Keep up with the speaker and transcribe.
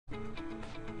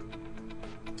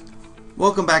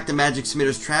Welcome back to Magic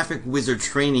Submitter's Traffic Wizard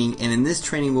training, and in this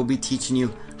training we'll be teaching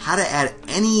you how to add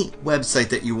any website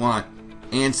that you want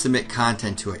and submit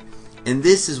content to it. And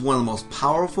this is one of the most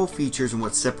powerful features and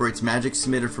what separates Magic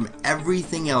Submitter from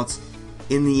everything else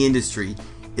in the industry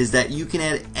is that you can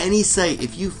add any site.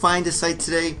 If you find a site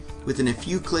today, within a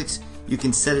few clicks you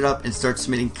can set it up and start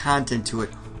submitting content to it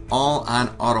all on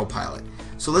autopilot.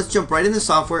 So let's jump right in the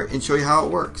software and show you how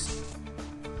it works.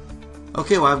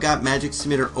 Okay, well, I've got Magic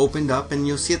Submitter opened up, and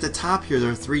you'll see at the top here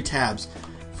there are three tabs.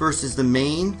 First is the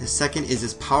main, the second is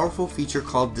this powerful feature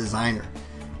called Designer.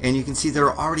 And you can see there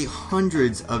are already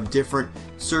hundreds of different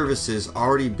services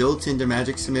already built into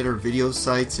Magic Submitter, video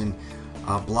sites and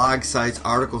blog sites,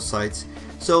 article sites.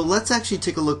 So let's actually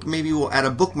take a look. Maybe we'll add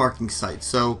a bookmarking site.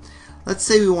 So let's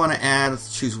say we want to add,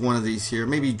 let's choose one of these here,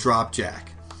 maybe Dropjack.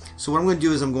 So what I'm going to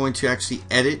do is I'm going to actually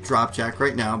edit Dropjack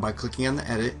right now by clicking on the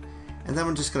edit. And then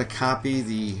I'm just going to copy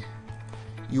the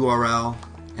URL,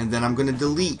 and then I'm going to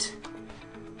delete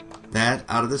that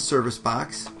out of the service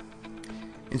box.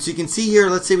 And so you can see here,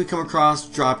 let's say we come across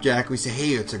Dropjack, we say,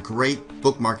 hey, it's a great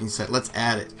bookmarking site, let's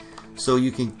add it. So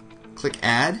you can click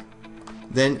add,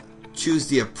 then choose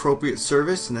the appropriate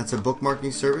service, and that's a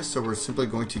bookmarking service. So we're simply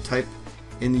going to type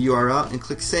in the URL and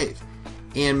click save.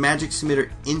 And Magic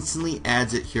Submitter instantly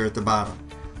adds it here at the bottom.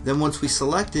 Then once we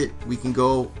select it, we can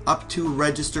go up to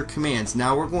register commands.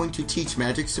 Now we're going to teach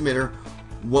Magic Submitter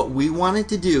what we want it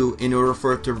to do in order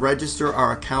for it to register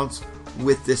our accounts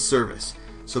with this service.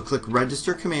 So click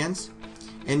register commands,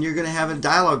 and you're going to have a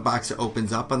dialog box that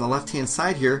opens up. On the left hand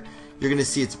side here, you're going to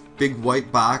see its big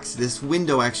white box. This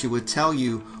window actually would tell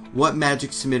you what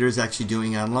Magic Submitter is actually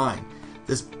doing online.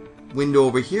 This window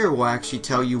over here will actually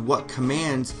tell you what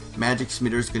commands Magic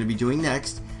Submitter is going to be doing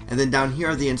next. And then down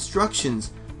here are the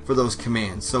instructions for those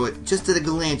commands. So just at a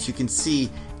glance you can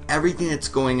see everything that's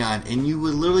going on, and you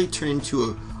would literally turn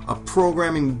into a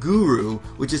programming guru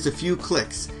with just a few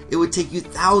clicks. It would take you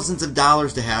thousands of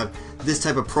dollars to have this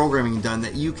type of programming done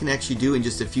that you can actually do in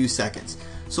just a few seconds.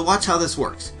 So watch how this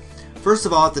works. First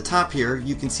of all, at the top here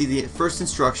you can see the first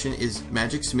instruction is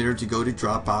Magic Submitter to go to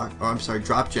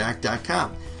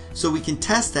Dropjack.com. So we can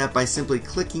test that by simply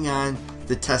clicking on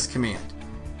the test command.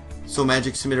 So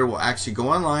Magic Submitter will actually go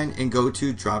online and go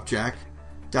to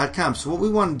Dropjack.com. So what we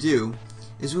want to do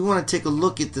is we want to take a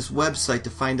look at this website to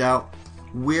find out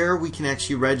where we can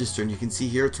actually register. And you can see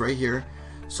here, it's right here.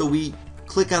 So we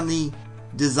click on the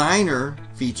Designer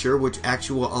feature, which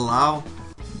actually will allow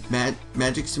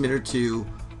Magic Submitter to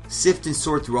sift and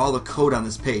sort through all the code on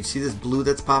this page. See this blue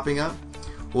that's popping up?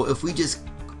 Well, if we just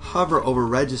hover over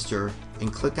Register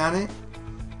and click on it,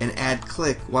 and add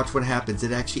click, watch what happens.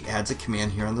 It actually adds a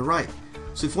command here on the right.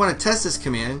 So if you want to test this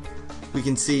command, we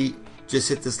can see, just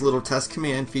hit this little test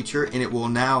command feature, and it will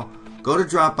now go to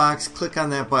Dropbox, click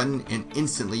on that button, and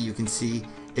instantly you can see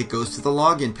it goes to the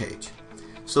login page.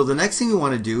 So the next thing we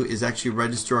want to do is actually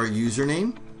register our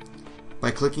username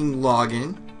by clicking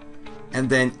login, and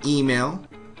then email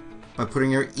by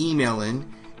putting our email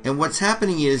in. And what's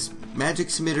happening is Magic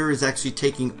Submitter is actually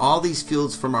taking all these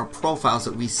fields from our profiles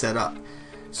that we set up.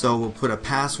 So we'll put a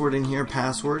password in here,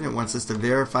 password. It wants us to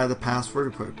verify the password.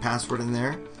 We put a password in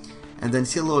there. And then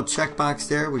see a little checkbox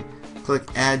there. We click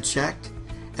add checked.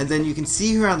 And then you can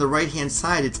see here on the right hand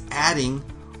side it's adding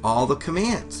all the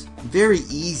commands. Very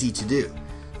easy to do.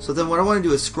 So then what I want to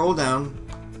do is scroll down,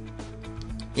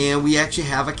 and we actually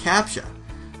have a CAPTCHA.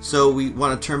 So we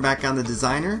want to turn back on the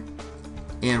Designer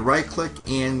and right click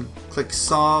and click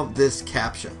solve this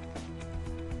CAPTCHA.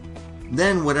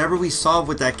 Then whatever we solve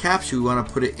with that CAPTCHA, we want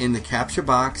to put it in the CAPTCHA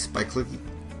box by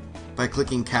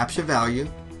clicking CAPTCHA value.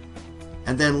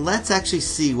 And then let's actually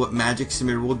see what Magic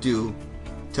Submitter will do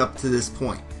up to this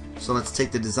point. So let's take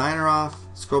the Designer off,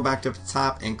 scroll back to the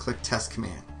top, and click test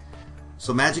command.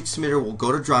 So Magic Submitter will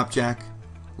go to Dropjack,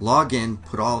 log in,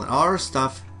 put all our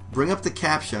stuff, bring up the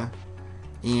CAPTCHA,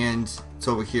 and it's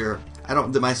over here.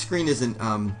 My screen isn't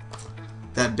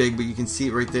that big, but you can see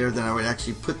it right there. Then I would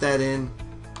actually put that in,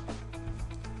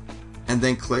 and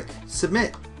then click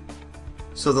submit.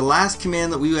 So the last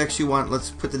command that we actually want, let's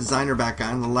put the Designer back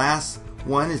on. The last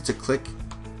one is to click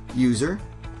user.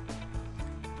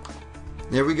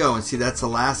 There we go, and see that's the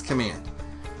last command.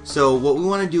 So what we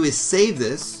want to do is save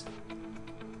this,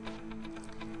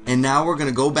 and now we're going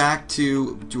to go back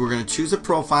to, we're going to choose a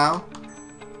profile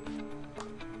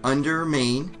under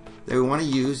main that we want to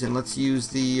use, and let's use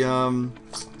the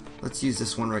let's use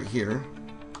this one right here.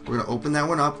 We're going to open that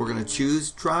one up. We're going to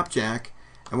choose Dropjack,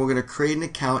 and we're going to create an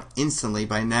account instantly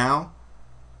by now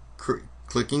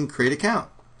clicking create account.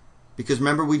 Because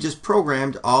remember, we just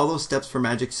programmed all those steps for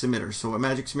Magic Submitter. So what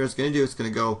Magic Submitter is going to do, it's going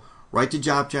to go right to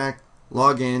Dropjack,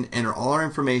 log in, enter all our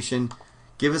information,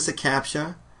 give us a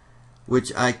CAPTCHA,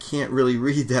 which I can't really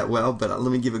read that well, but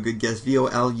let me give a good guess.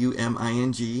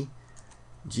 VOLUMING.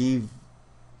 G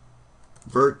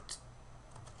Vert.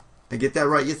 I get that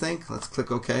right, you think? Let's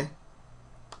click OK.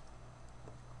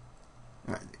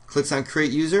 All right. Clicks on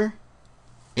Create User,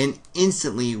 and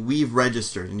instantly we've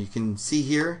registered. And you can see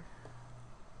here,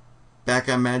 back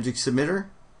on Magic Submitter,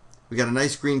 we got a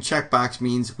nice green checkbox,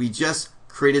 means we just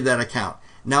created that account.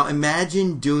 Now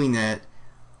imagine doing that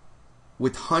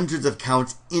with hundreds of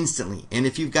accounts instantly. And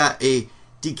if you've got a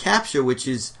deCAPTCHA, which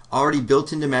is already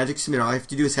built into Magic Submitter, all you have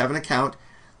to do is have an account.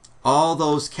 All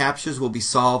those CAPTCHAs will be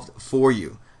solved for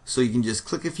you. So you can just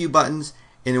click a few buttons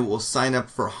and it will sign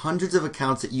up for hundreds of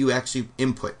accounts that you actually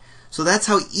input. So that's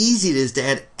how easy it is to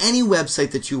add any website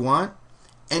that you want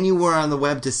anywhere on the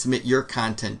web to submit your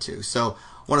content to. So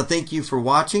I want to thank you for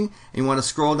watching, and you want to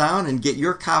scroll down and get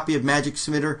your copy of Magic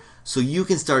Submitter so you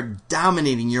can start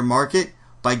dominating your market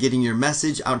by getting your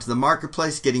message out to the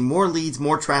marketplace, getting more leads,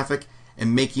 more traffic,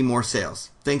 and making more sales.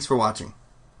 Thanks for watching.